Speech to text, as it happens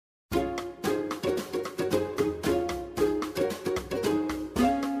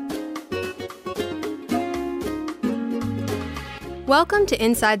Welcome to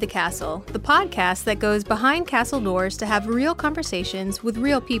Inside the Castle, the podcast that goes behind castle doors to have real conversations with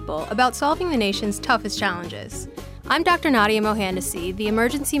real people about solving the nation's toughest challenges. I'm Dr. Nadia Mohandessi, the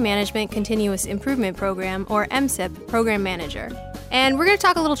Emergency Management Continuous Improvement Program, or MSIP, Program Manager. And we're going to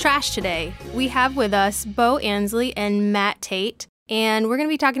talk a little trash today. We have with us Bo Ansley and Tate, and we're going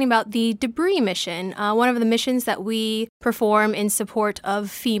to be talking about the debris mission, one of the missions that we perform in support of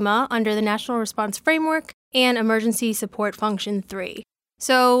FEMA under the National Response Framework and Emergency Support Function 3.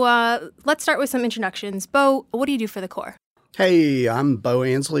 So let's start with some introductions. Bo, what do you do for the Corps? Hey, I'm Bo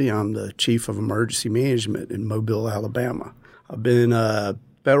Ansley. I'm the Chief of Emergency Management in Mobile, Alabama. I've been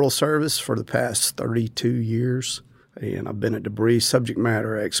federal service for the past 32 years, and I've been a debris subject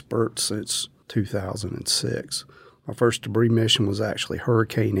matter expert since 2006. My first debris mission was actually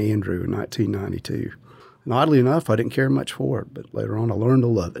Hurricane Andrew in 1992. And oddly enough, I didn't care much for it, but later on I learned to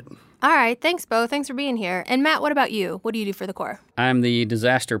love it. All right. Thanks, Bo. Thanks for being here. And Matt, what about you? What do you do for the Corps? I'm the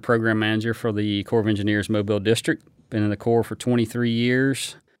Disaster Program Manager for the Corps of Engineers Mobile District. Been in the Corps for 23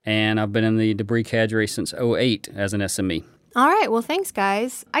 years, and I've been in the debris cadre since 2008 as an SME. All right. Well, thanks,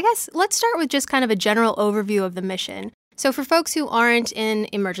 guys. I guess let's start with just kind of a general overview of the mission. So for folks who aren't in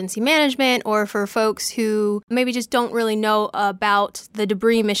emergency management, or for folks who maybe just don't really know about the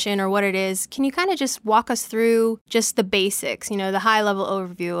debris mission or what it is, can you kind of just walk us through just the basics, the high-level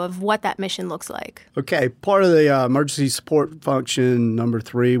overview of what that mission looks like? Okay. Part of the emergency support function, number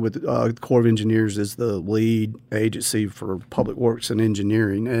 3, with the Corps of Engineers is the lead agency for public works and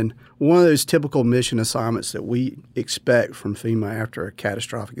engineering. And one of those typical mission assignments that we expect from FEMA after a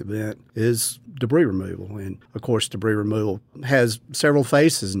catastrophic event is debris removal. And, of course, debris removal has several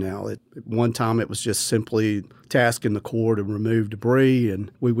phases now. At one time, it was just simply tasking the Corps to remove debris,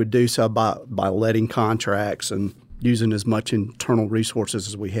 and we would do so by letting contracts and using as much internal resources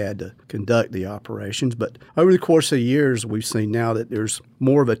as we had to conduct the operations. But over the course of years, we've seen now that there's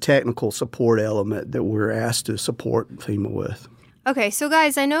more of a technical support element that we're asked to support FEMA with. Okay, so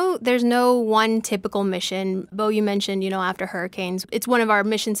guys, I know there's no one typical mission. Bo, you mentioned, after hurricanes, it's one of our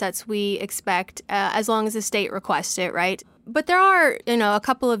mission sets we expect as long as the state requests it, right? But there are, a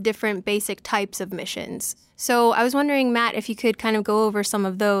couple of different basic types of missions. So I was wondering, Matt, if you could kind of go over some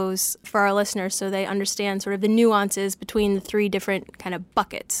of those for our listeners so they understand sort of the nuances between the 3 different kind of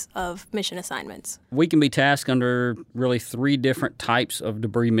buckets of mission assignments. We can be tasked under really 3 different types of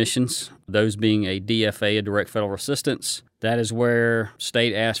debris missions, those being a DFA, a direct federal assistance. That is where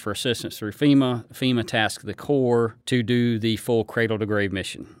state asks for assistance through FEMA. FEMA tasks the Corps to do the full cradle-to-grave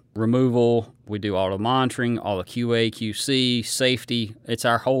mission. Removal, we do all the monitoring, all the QA, QC, safety. It's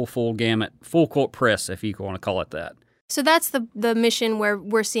our whole full gamut, full court press, if you want to call it that. So that's the mission where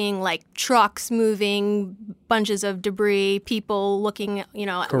we're seeing like trucks moving, bunches of debris, people looking,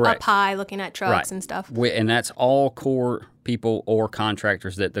 up high, looking at trucks and stuff. And that's all Corps people or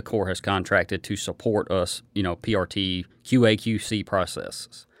contractors that the Corps has contracted to support us, PRT, QA, QC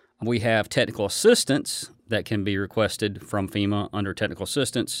processes. We have technical assistance that can be requested from FEMA under technical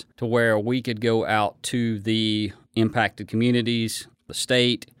assistance to where we could go out to the impacted communities, the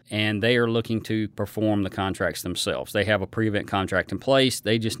state, and they are looking to perform the contracts themselves. They have a pre-event contract in place.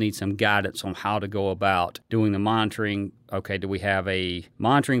 They just need some guidance on how to go about doing the monitoring. Okay, do we have a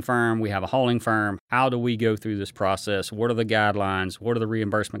monitoring firm? We have a hauling firm. How do we go through this process? What are the guidelines? What are the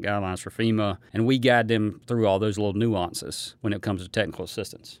reimbursement guidelines for FEMA? And we guide them through all those little nuances when it comes to technical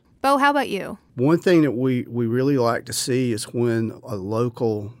assistance. Bo, how about you? One thing that we really like to see is when a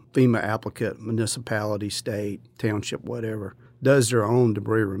local FEMA applicant, municipality, state, township, whatever, does their own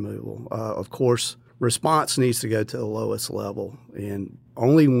debris removal. Of course, response needs to go to the lowest level, and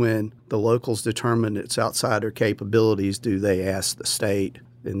only when the locals determine it's outside their capabilities do they ask the state.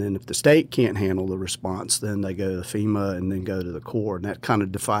 And then if the state can't handle the response, then they go to FEMA and then go to the Corps. And that kind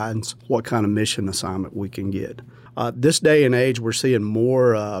of defines what kind of mission assignment we can get. This day and age, we're seeing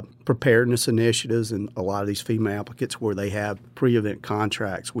more preparedness initiatives in a lot of these FEMA applicants where they have pre-event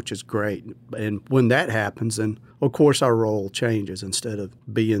contracts, which is great. And when that happens, then, of course, our role changes. Instead of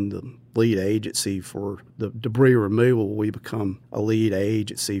being the lead agency for the debris removal, we become a lead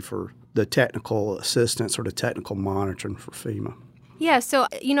agency for the technical assistance or the technical monitoring for FEMA. Yeah, so,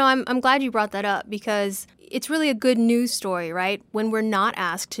 I'm glad you brought that up because it's really a good news story, right, when we're not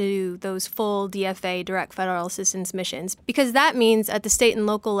asked to do those full DFA, direct federal assistance missions, because that means at the state and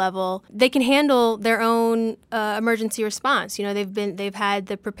local level, they can handle their own emergency response. They've had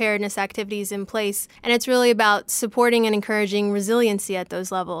the preparedness activities in place, and it's really about supporting and encouraging resiliency at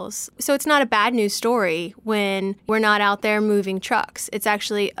those levels. So it's not a bad news story when we're not out there moving trucks. It's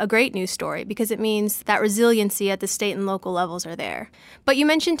actually a great news story because it means that resiliency at the state and local levels are there. But you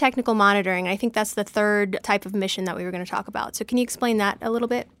mentioned technical monitoring. I think that's the third type of mission that we were going to talk about. So can you explain that a little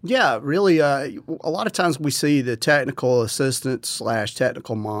bit? Yeah, really. A lot of times we see the technical assistance /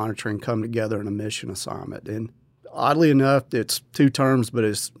 technical monitoring come together in a mission assignment. And oddly enough, it's two terms, but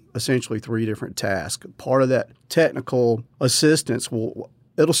it's essentially three different tasks. Part of that technical assistance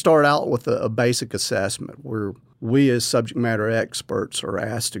it'll start out with a basic assessment where we as subject matter experts are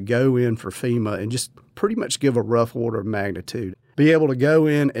asked to go in for FEMA and just pretty much give a rough order of magnitude. Be able to go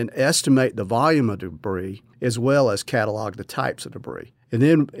in and estimate the volume of debris as well as catalog the types of debris. And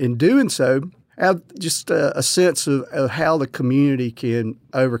then in doing so, have just a sense of how the community can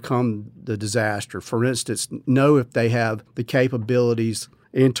overcome the disaster. For instance, know if they have the capabilities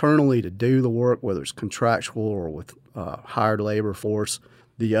internally to do the work, whether it's contractual or with hired labor force.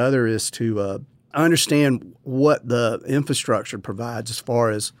 The other is to understand what the infrastructure provides as far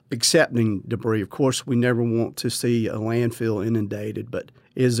as accepting debris. Of course, we never want to see a landfill inundated, but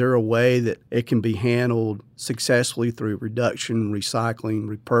is there a way that it can be handled successfully through reduction, recycling,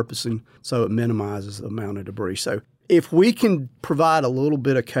 repurposing, so it minimizes the amount of debris? So if we can provide a little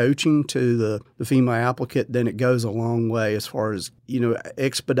bit of coaching to the FEMA applicant, then it goes a long way as far as,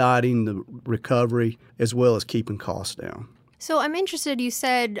 expediting the recovery as well as keeping costs down. So I'm interested, you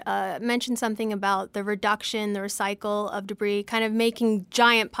mentioned something about the reduction, the recycle of debris, kind of making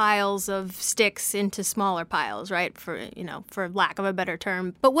giant piles of sticks into smaller piles, right, for lack of a better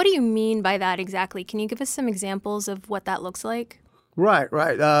term. But what do you mean by that exactly? Can you give us some examples of what that looks like? Right.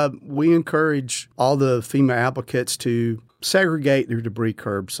 We encourage all the FEMA applicants to segregate their debris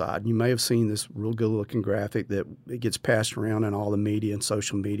curbside. You may have seen this real good-looking graphic that it gets passed around in all the media and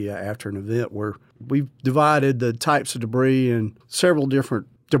social media after an event where we've divided the types of debris in several different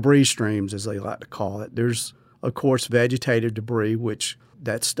debris streams, as they like to call it. There's, of course, vegetative debris, which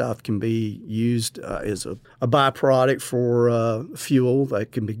that stuff can be used as a byproduct for fuel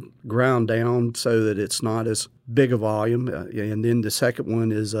that can be ground down so that it's not as big a volume. And then the second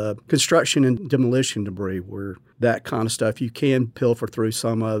one is construction and demolition debris, where that kind of stuff, you can pilfer through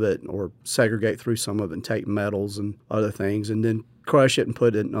some of it or segregate through some of it and take metals and other things and then crush it and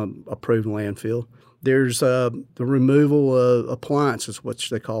put it in an approved landfill. There's the removal of appliances,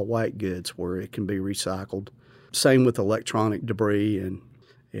 which they call white goods, where it can be recycled. Same with electronic debris and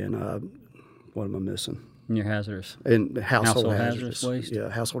what am I missing? Your hazardous. And household hazardous waste. Yeah,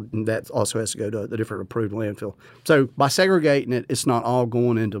 household. And that also has to go to the different approved landfill. So by segregating it, it's not all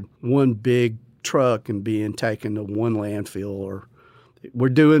going into one big truck and being taken to one landfill. Or we're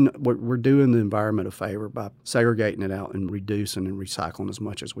doing the environment a favor by segregating it out and reducing and recycling as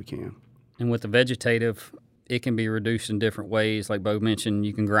much as we can. And with the vegetative, it can be reduced in different ways. Like Bo mentioned,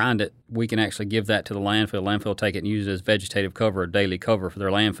 you can grind it. We can actually give that to the landfill. Landfill take it and use it as vegetative cover, a daily cover for their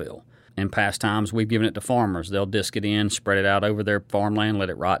landfill. In past times, we've given it to farmers. They'll disc it in, spread it out over their farmland, let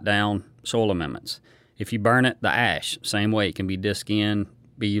it rot down, soil amendments. If you burn it, the ash, same way. It can be disc in,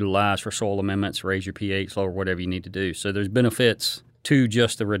 be utilized for soil amendments, raise your pH lower, whatever you need to do. So there's benefits to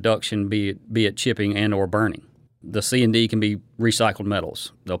just the reduction, be it chipping and or burning. The C&D can be recycled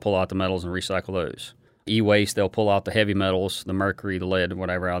metals. They'll pull out the metals and recycle those. E-waste, they'll pull out the heavy metals, the mercury, the lead,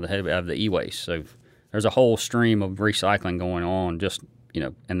 whatever, out of the e-waste. So there's a whole stream of recycling going on,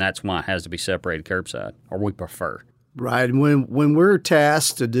 and that's why it has to be separated curbside, or we prefer. Right. And when we're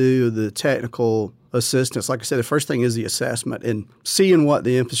tasked to do the technical assistance, like I said, the first thing is the assessment and seeing what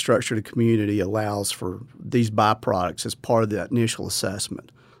the infrastructure of the community allows for these byproducts as part of that initial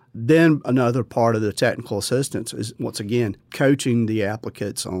assessment. Then another part of the technical assistance is, once again, coaching the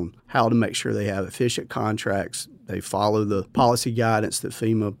applicants on how to make sure they have efficient contracts, they follow the policy guidance that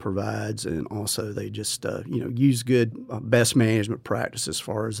FEMA provides, and also they just use good best management practice as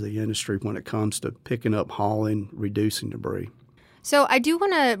far as the industry when it comes to picking up, hauling, reducing debris. So I do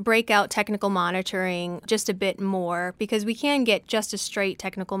want to break out technical monitoring just a bit more, because we can get just a straight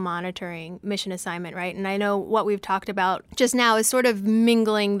technical monitoring mission assignment, right? And I know what we've talked about just now is sort of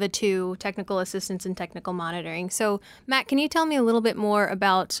mingling the two, technical assistance and technical monitoring. So Matt, can you tell me a little bit more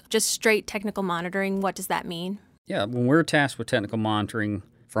about just straight technical monitoring? What does that mean? Yeah, when we're tasked with technical monitoring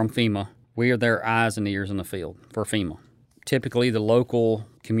from FEMA, we are their eyes and ears in the field for FEMA. Typically, the local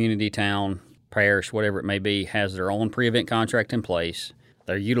community, town, parish, whatever it may be, has their own pre-event contract in place.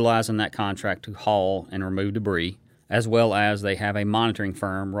 They're utilizing that contract to haul and remove debris, as well as they have a monitoring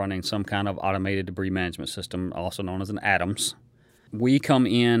firm running some kind of automated debris management system, also known as an ADAMS. We come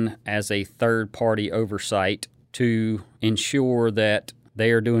in as a third-party oversight to ensure that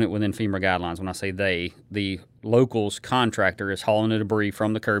they are doing it within FEMA guidelines. When I say they, the local's contractor is hauling the debris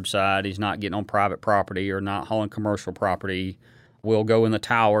from the curbside. He's not getting on private property or not hauling commercial property. We'll go in the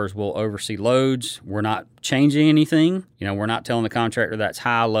towers. We'll oversee loads. We're not changing anything. We're not telling the contractor that's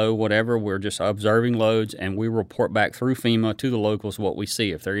high, low, whatever. We're just observing loads, and we report back through FEMA to the locals what we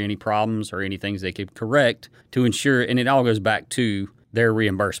see. If there are any problems or any things they could correct to ensure, and it all goes back to their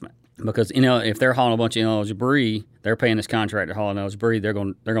reimbursement. Because if they're hauling a bunch of ineligible debris, they're paying this contractor hauling ineligible debris. They're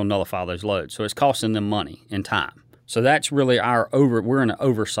going to nullify those loads. So it's costing them money and time. So that's really we're in an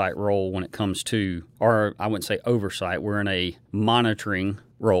oversight role when it comes to, or I wouldn't say oversight, we're in a monitoring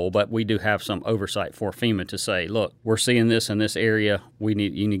role, but we do have some oversight for FEMA to say, look, we're seeing this in this area. You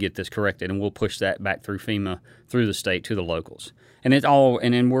need to get this corrected, and we'll push that back through FEMA, through the state to the locals. And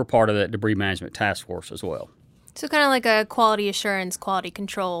then we're part of that debris management task force as well. So kind of like a quality assurance, quality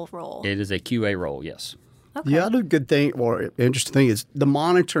control role. It is a QA role, yes. Okay. The other good thing or interesting thing is the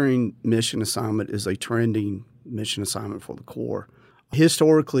monitoring mission assignment is a trending mission assignment for the Corps.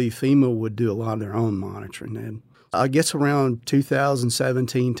 Historically, FEMA would do a lot of their own monitoring. And I guess around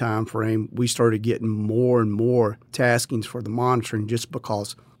 2017 timeframe, we started getting more and more taskings for the monitoring just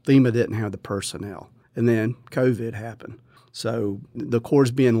because FEMA didn't have the personnel. And then COVID happened. So the Corps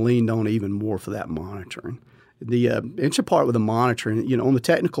is being leaned on even more for that monitoring. The interesting part with the monitoring, on the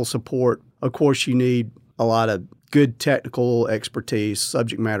technical support, of course, you need a lot of good technical expertise,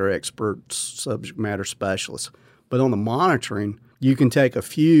 subject matter experts, subject matter specialists. But on the monitoring, you can take a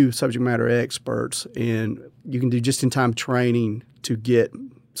few subject matter experts and you can do just-in-time training to get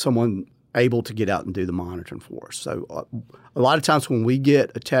someone able to get out and do the monitoring for us. So a lot of times when we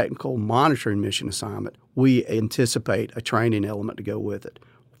get a technical monitoring mission assignment, we anticipate a training element to go with it.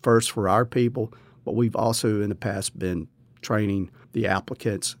 First for our people, but we've also in the past been training the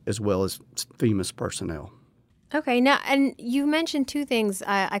applicants as well as FEMA's personnel. Okay. Now, and you mentioned two things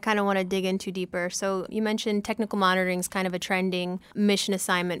I kind of want to dig into deeper. So you mentioned technical monitoring is kind of a trending mission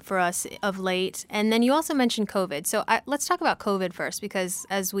assignment for us of late. And then you also mentioned COVID. So let's talk about COVID first, because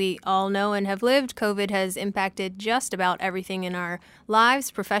as we all know and have lived, COVID has impacted just about everything in our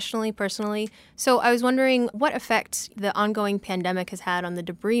lives, professionally, personally. So I was wondering what effect the ongoing pandemic has had on the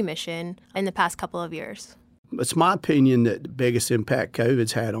debris mission in the past couple of years. It's my opinion that the biggest impact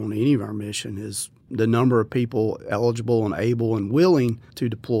COVID's had on any of our mission is the number of people eligible and able and willing to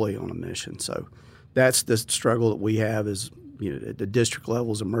deploy on a mission. So that's the struggle that we have is, at the district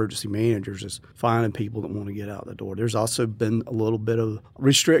level as emergency managers is finding people that want to get out the door. There's also been a little bit of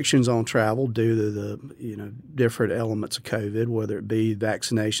restrictions on travel due to the, different elements of COVID, whether it be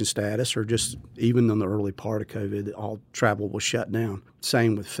vaccination status or just even in the early part of COVID, all travel was shut down.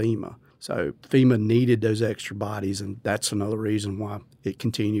 Same with FEMA. So FEMA needed those extra bodies, and that's another reason why it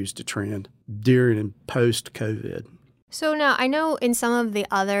continues to trend during and post-COVID. So now I know in some of the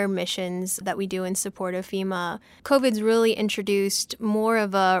other missions that we do in support of FEMA, COVID's really introduced more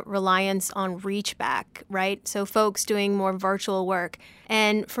of a reliance on reach back, right? So folks doing more virtual work.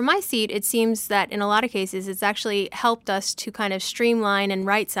 And from my seat, it seems that in a lot of cases, it's actually helped us to kind of streamline and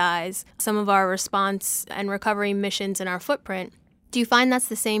right-size some of our response and recovery missions in our footprint. Do you find that's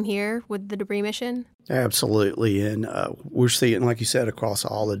the same here with the debris mission? Absolutely, and we're seeing, like you said, across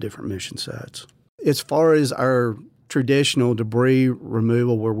all the different mission sets. As far as our traditional debris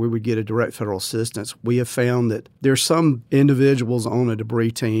removal where we would get a direct federal assistance, we have found that there's some individuals on a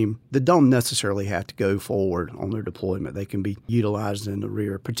debris team that don't necessarily have to go forward on their deployment. They can be utilized in the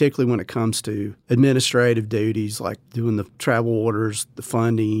rear, particularly when it comes to administrative duties like doing the travel orders, the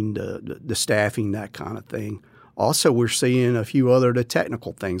funding, the staffing, that kind of thing. Also, we're seeing a few other the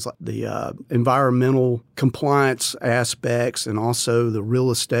technical things like the environmental compliance aspects and also the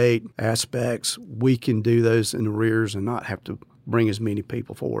real estate aspects. We can do those in the rears and not have to bring as many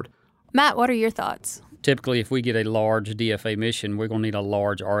people forward. Matt, what are your thoughts? Typically, if we get a large DFA mission, we're going to need a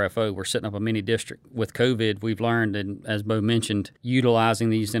large RFO. We're setting up a mini district. With COVID, we've learned, and as Bo mentioned,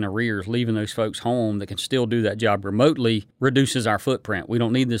 utilizing these in arrears, leaving those folks home that can still do that job remotely reduces our footprint. We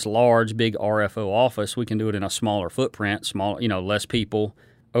don't need this large, big RFO office. We can do it in a smaller footprint, less people.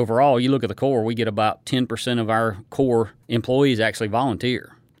 Overall, you look at the Corps, we get about 10% of our Corps employees actually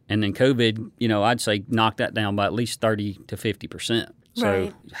volunteer. And then COVID, I'd say knocked that down by at least 30 to 50%. So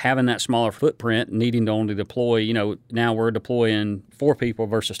right. Having that smaller footprint, needing to only deploy, now we're deploying 4 people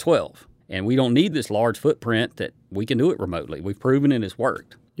versus 12. And we don't need this large footprint that we can do it remotely. We've proven it has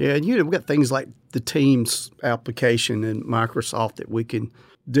worked. Yeah, and we've got things like the Teams application in Microsoft that we can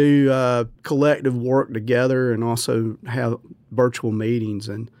do collective work together and also have virtual meetings.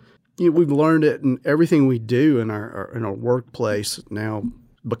 And we've learned it in everything we do in our workplace now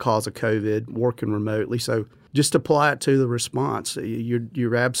because of COVID, working remotely. So just apply it to the response.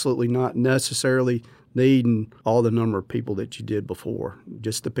 You're absolutely not necessarily needing all the number of people that you did before.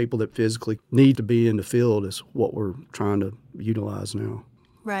 Just the people that physically need to be in the field is what we're trying to utilize now.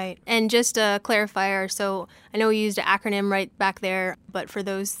 Right. And just a clarifier, so I know we used an acronym right back there, but for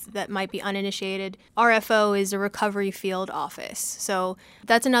those that might be uninitiated, RFO is a Recovery Field Office. So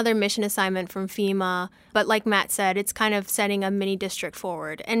that's another mission assignment from FEMA. But like Matt said, it's kind of setting a mini district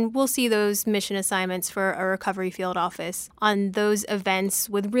forward. And we'll see those mission assignments for a Recovery Field Office on those events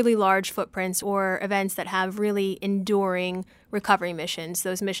with really large footprints or events that have really enduring recovery missions,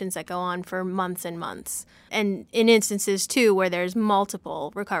 those missions that go on for months and months. And in instances, too, where there's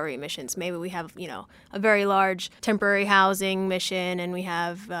multiple recovery missions, maybe we have, a very large temporary housing mission and we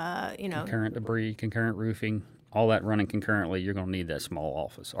have, concurrent debris, concurrent roofing, all that running concurrently, you're going to need that small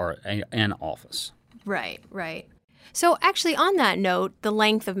office or an office. Right. So actually, on that note, the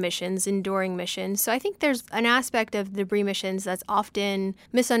length of missions, enduring missions, so I think there's an aspect of debris missions that's often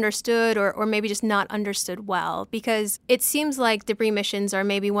misunderstood or maybe just not understood well, because it seems like debris missions are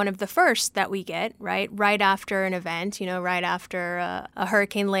maybe one of the first that we get, right after an event, right after a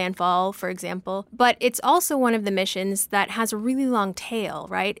hurricane landfall, for example. But it's also one of the missions that has a really long tail,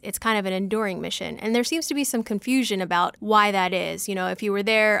 right? It's kind of an enduring mission. And there seems to be some confusion about why that is. If you were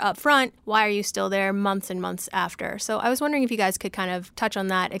there up front, why are you still there months and months after? So I was wondering if you guys could kind of touch on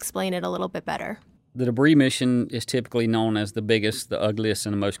that, explain it a little bit better. The debris mission is typically known as the biggest, the ugliest,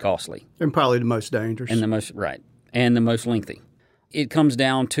 and the most costly. And probably the most dangerous. And the most lengthy. It comes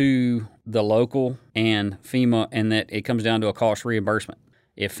down to the local and FEMA, and that it comes down to a cost reimbursement.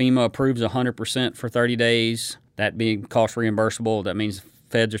 If FEMA approves 100% for 30 days, that being cost reimbursable, that means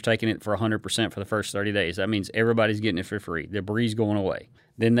feds are taking it for 100% for the first 30 days. That means everybody's getting it for free. Debris is going away.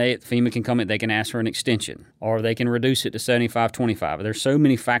 Then FEMA can come in, they can ask for an extension, or they can reduce it to 75-25. There's so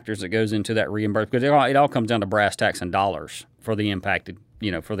many factors that goes into that reimbursement, because it all comes down to brass tacks and dollars for the impacted,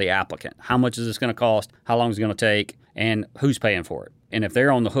 for the applicant. How much is this going to cost? How long is it going to take? And who's paying for it? And if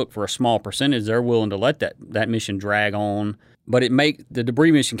they're on the hook for a small percentage, they're willing to let that mission drag on. But the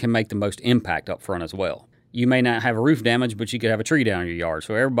debris mission can make the most impact up front as well. You may not have a roof damage, but you could have a tree down in your yard,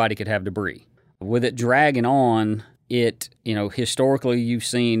 so everybody could have debris. With it dragging on, historically you've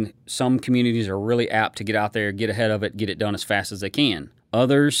seen some communities are really apt to get out there, get ahead of it, get it done as fast as they can.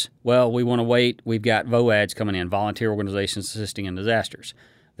 Others, we want to wait. We've got VOADs coming in, Volunteer Organizations Assisting in Disasters.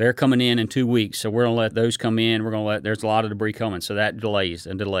 They're coming in 2 weeks, so we're going to let those come in. There's a lot of debris coming, so that delays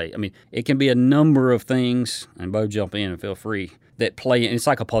and delay. I mean, it can be a number of things, and Bo, jump in and feel free, that play, and it's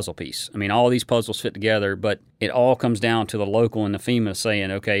like a puzzle piece. I mean, all these puzzles fit together, but it all comes down to the local and the FEMA saying,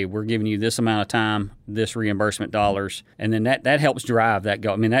 okay, we're giving you this amount of time, this reimbursement dollars, and then that helps drive that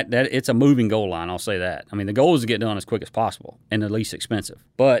goal. I mean, that it's a moving goal line, I'll say that. I mean, the goal is to get done as quick as possible and the least expensive,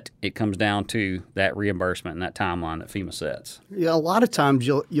 but it cocomes down to that reimbursement and that timeline that FEMA sets. Yeah, a lot of times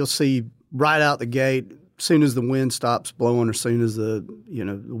you'll see right out the gate, as soon as the wind stops blowing or as soon as the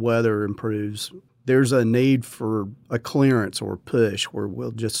weather improves, there's a need for a clearance or a push where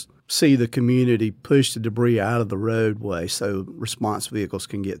we'll just see the community push the debris out of the roadway so response vehicles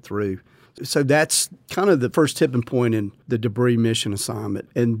can get through. So that's kind of the first tipping point in the debris mission assignment.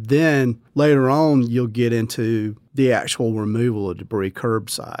 And then later on, you'll get into the actual removal of debris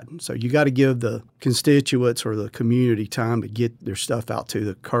curbside. So you got to give the constituents or the community time to get their stuff out to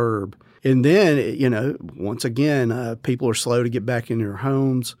the curb. And then, once again, people are slow to get back in their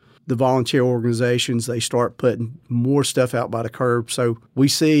homes. The volunteer organizations, they start putting more stuff out by the curb. So we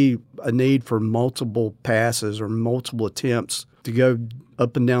see a need for multiple passes or multiple attempts to go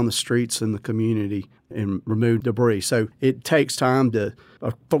up and down the streets in the community and remove debris. So it takes time to,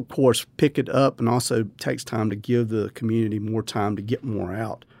 of course, pick it up, and also takes time to give the community more time to get more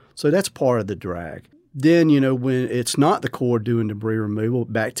out. So that's part of the drag. Then, when it's not the Corps doing debris removal,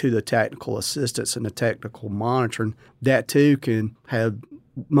 back to the technical assistance and the technical monitoring, that too can have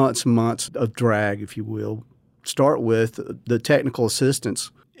months and months of drag, if you will. Start with the technical assistance.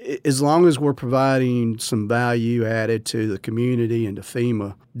 As long as we're providing some value added to the community and to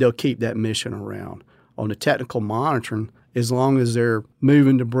FEMA, they'll keep that mission around. On the technical monitoring, as long as they're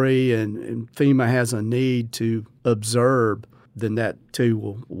moving debris and FEMA has a need to observe, then that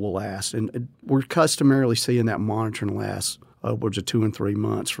too will last. And we're customarily seeing that monitoring last upwards of 2 and 3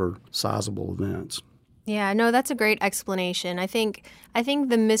 months for sizable events. Yeah, no, that's a great explanation. I think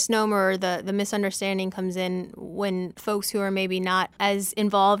the misnomer or the misunderstanding comes in when folks who are maybe not as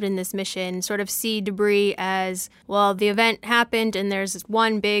involved in this mission sort of see debris as, well, the event happened and there's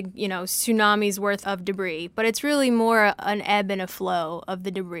one big, tsunami's worth of debris. But it's really more an ebb and a flow of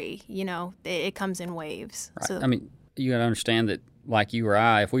the debris. It comes in waves. Right. So, I mean, you got to understand that, like you or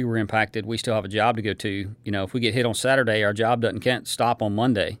I, if we were impacted, we still have a job to go to. If we get hit on Saturday, our job can't stop on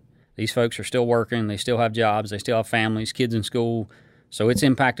Monday. These folks are still working. They still have jobs. They still have families, kids in school. So it's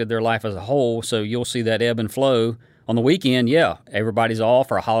impacted their life as a whole. So you'll see that ebb and flow. On the weekend, yeah, everybody's off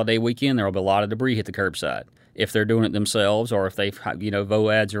for a holiday weekend. There will be a lot of debris hit the curbside if they're doing it themselves or if they've,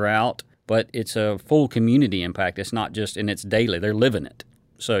 VOADs are out. But it's a full community impact. It's not just, and it's daily. They're living it.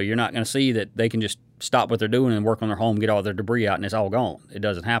 So you're not going to see that they can just stop what they're doing and work on their home, get all their debris out, and it's all gone. It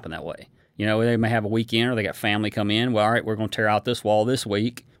doesn't happen that way. They may have a weekend or they got family come in. Well, all right, we're going to tear out this wall this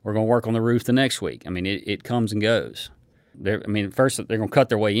week. We're going to work on the roof the next week. I mean, it comes and goes. First they're going to cut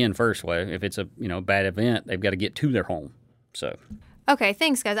their way in first way. If it's a bad event, they've got to get to their home. So. Okay,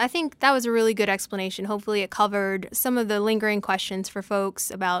 thanks, guys. I think that was a really good explanation. Hopefully it covered some of the lingering questions for folks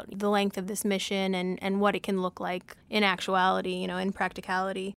about the length of this mission and what it can look like in actuality, in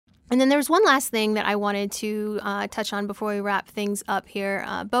practicality. And then there's one last thing that I wanted to touch on before we wrap things up here.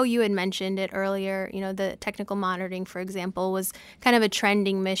 Bo, you had mentioned it earlier. The technical monitoring, for example, was kind of a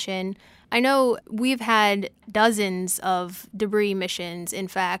trending mission. I know we've had dozens of debris missions, in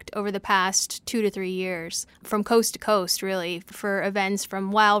fact, over the past 2 to 3 years, from coast to coast, really, for events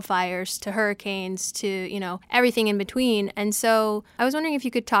from wildfires to hurricanes to, everything in between. And so I was wondering if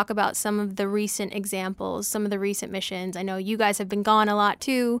you could talk about some of the recent examples, some of the recent missions. I know you guys have been gone a lot,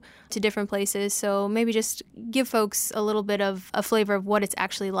 too, to different places. So maybe just give folks a little bit of a flavor of what it's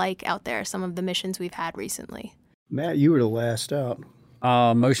actually like out there, some of the missions we've had recently. Matt, you were the last out.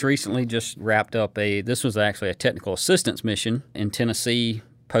 Most recently just wrapped up this was actually a technical assistance mission in Tennessee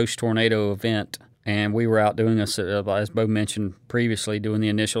post-tornado event. And we were out doing, as Bo mentioned previously, doing the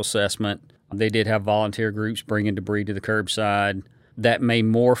initial assessment. They did have volunteer groups bringing debris to the curbside. That may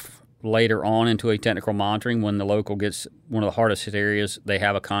morph later on into a technical monitoring when the local gets one of the hardest hit areas. They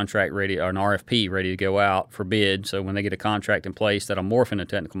have a contract ready, or an RFP ready to go out for bid. So when they get a contract in place, that'll morph into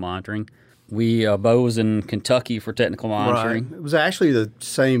technical monitoring. Bo was in Kentucky for technical monitoring. Right. It was actually the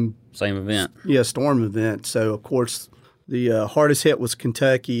same event. Yeah, storm event. So, of course, the hardest hit was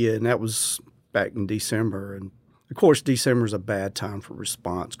Kentucky, and that was back in December. And, of course, December is a bad time for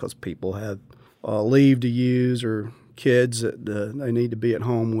response because people have leave to use or kids that they need to be at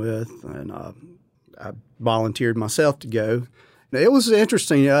home with. And I volunteered myself to go. It was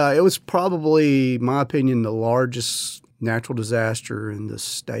interesting. It was probably, in my opinion, the largest natural disaster in the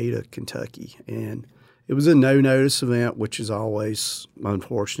state of Kentucky. And it was a no-notice event, which is always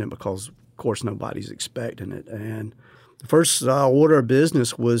unfortunate because, of course, nobody's expecting it. And the first order of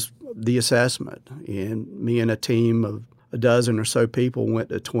business was the assessment. And me and a team of a dozen or so people went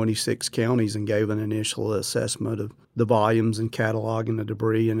to 26 counties and gave an initial assessment of the volumes and cataloging the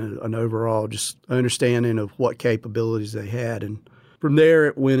debris and an overall just understanding of what capabilities they had. And from there,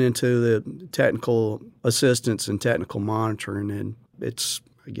 it went into the technical assistance and technical monitoring, and it's,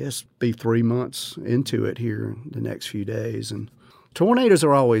 I guess, be 3 months into it here in the next few days. And tornadoes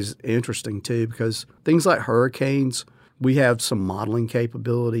are always interesting, too, because things like hurricanes, we have some modeling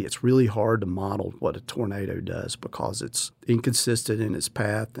capability. It's really hard to model what a tornado does because it's inconsistent in its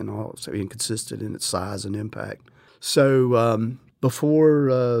path and also inconsistent in its size and impact. So before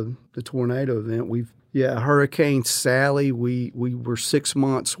the tornado event, Hurricane Sally, we were 6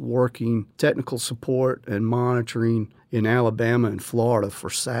 months working technical support and monitoring in Alabama and Florida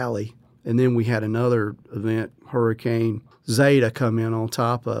for Sally. And then we had another event, Hurricane Zeta, come in on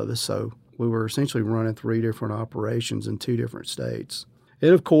top of us. So we were essentially running 3 different operations in 2 different states.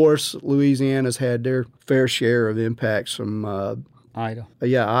 And, of course, Louisiana's had their fair share of impacts from Ida.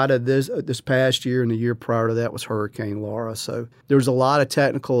 Ida this past year, and the year prior to that was Hurricane Laura. So there was a lot of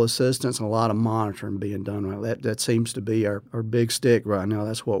technical assistance and a lot of monitoring being done right now. That seems to be our big stick right now.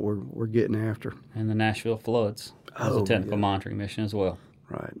 That's what we're getting after. And the Nashville floods was a technical monitoring mission as well.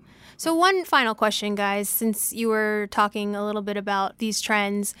 Right. So one final question, guys, since you were talking a little bit about these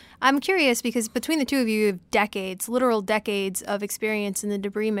trends. I'm curious because between the two of you have decades, literal decades of experience in the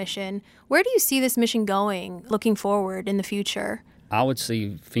debris mission. Where do you see this mission going looking forward in the future? I would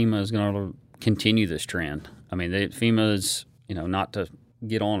see FEMA is going to continue this trend. I mean, FEMA is, not to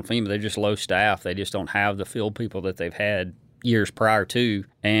get on FEMA, they're just low staff. They just don't have the field people that they've had years prior to.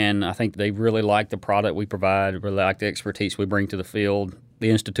 And I think they really like the product we provide, really like the expertise we bring to the field, the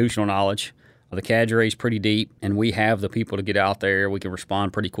institutional knowledge. The cadre is pretty deep, and we have the people to get out there. We can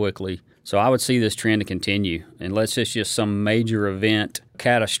respond pretty quickly. So I would see this trend to continue, unless it's just some major event,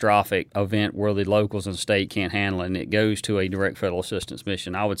 catastrophic event where the locals and the state can't handle it, and it goes to a direct federal assistance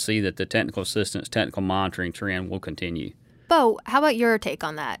mission. I would see that the technical assistance, technical monitoring trend will continue. Bo, how about your take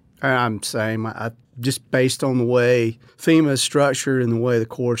on that? I'm saying, just based on the way FEMA is structured and the way the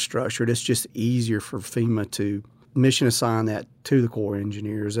Corps is structured, it's just easier for FEMA to mission assign that to the Corps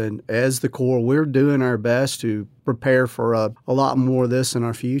engineers. And as the Corps, we're doing our best to prepare for a lot more of this in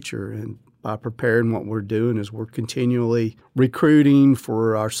our future. And by preparing, what we're doing is we're continually recruiting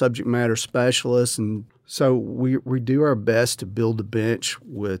for our subject matter specialists. And so we do our best to build a bench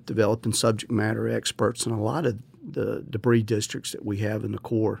with developing subject matter experts. And a lot of the debris districts that we have in the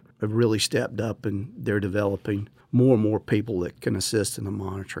Corps have really stepped up, and they're developing more and more people that can assist in the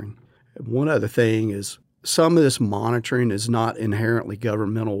monitoring. One other thing is some of this monitoring is not inherently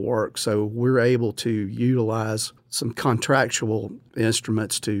governmental work, so we're able to utilize some contractual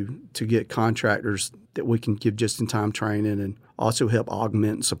instruments to get contractors that we can give just-in-time training and also help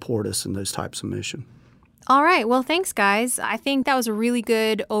augment and support us in those types of missions. All right. Well, thanks, guys. I think that was a really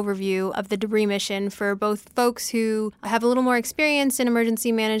good overview of the debris mission for both folks who have a little more experience in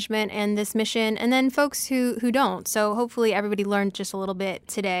emergency management and this mission, and then folks who don't. So hopefully everybody learned just a little bit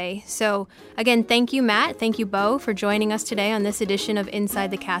today. So again, thank you, Matt. Thank you, Bo, for joining us today on this edition of Inside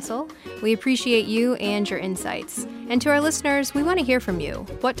the Castle. We appreciate you and your insights. And to our listeners, we want to hear from you.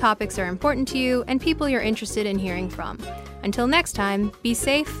 What topics are important to you and people you're interested in hearing from? Until next time, be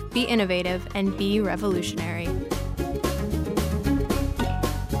safe, be innovative, and be revolutionary.